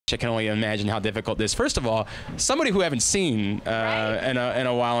I can only imagine how difficult this. First of all, somebody who I haven't seen in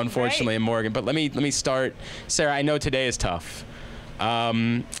a while, unfortunately, in Morgan. But let me start, Sarah. I know today is tough.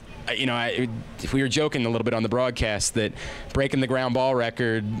 You know, we were joking a little bit on the broadcast that breaking the ground ball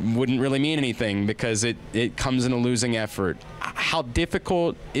record wouldn't really mean anything because it comes in a losing effort. How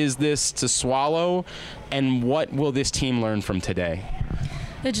difficult is this to swallow, and what will this team learn from today?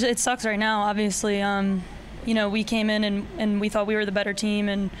 It sucks right now, obviously. You know, we came in and we thought we were the better team,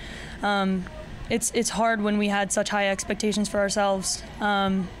 and it's hard when we had such high expectations for ourselves.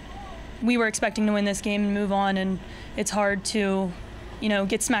 We were expecting to win this game and move on, and it's hard to, you know,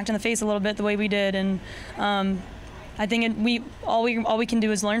 get smacked in the face a little bit the way we did. And I think all we can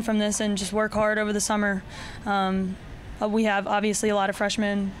do is learn from this and just work hard over the summer. We have obviously a lot of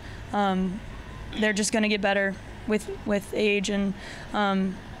freshmen. They're just going to get better with age, and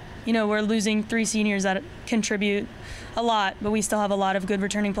you know, we're losing 3 seniors that contribute a lot, but we still have a lot of good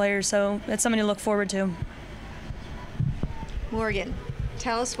returning players, so that's something to look forward to. Morgan,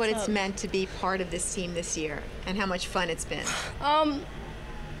 tell us what it's meant to be part of this team this year and how much fun it's been.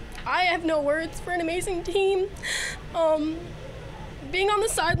 I have no words for an amazing team. Being on the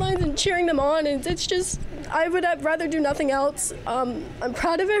sidelines and cheering them on, it's just, I would have rather do nothing else. I'm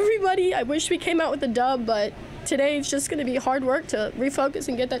proud of everybody. I wish we came out with a dub, but today it's just going to be hard work to refocus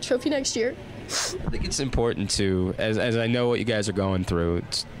and get that trophy next year. I think it's important to, as I know what you guys are going through,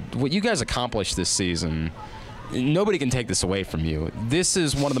 what you guys accomplished this season, nobody can take this away from you. This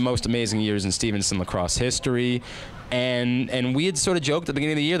is one of the most amazing years in Stevenson lacrosse history. And we had sort of joked at the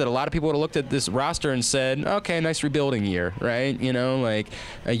beginning of the year that a lot of people would have looked at this roster and said, okay, nice rebuilding year, right? You know, like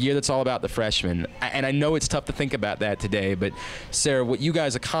a year that's all about the freshmen. And I know it's tough to think about that today, but Sarah, what you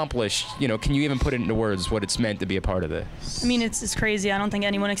guys accomplished, you know, can you even put it into words what it's meant to be a part of this? I mean, it's crazy. I don't think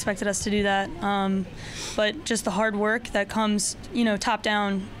anyone expected us to do that. But just the hard work that comes, you know, top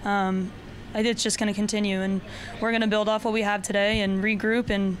down, it's just going to continue. And we're going to build off what we have today and regroup,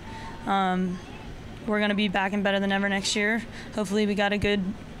 and we're going to be back and better than ever next year. Hopefully we got a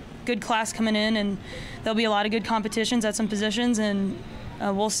good class coming in, and there'll be a lot of good competitions at some positions, and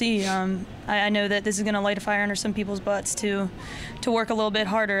we'll see. I know that this is going to light a fire under some people's butts to work a little bit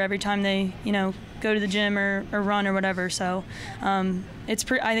harder every time they, you know, go to the gym or run or whatever. So I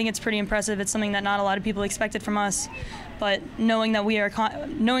think it's pretty impressive. It's something that not a lot of people expected from us, but knowing that we're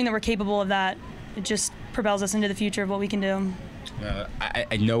capable of that, it just propels us into the future of what we can do.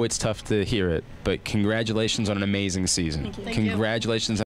 I know it's tough to hear it, but congratulations on an amazing season. Thank you. Congratulations.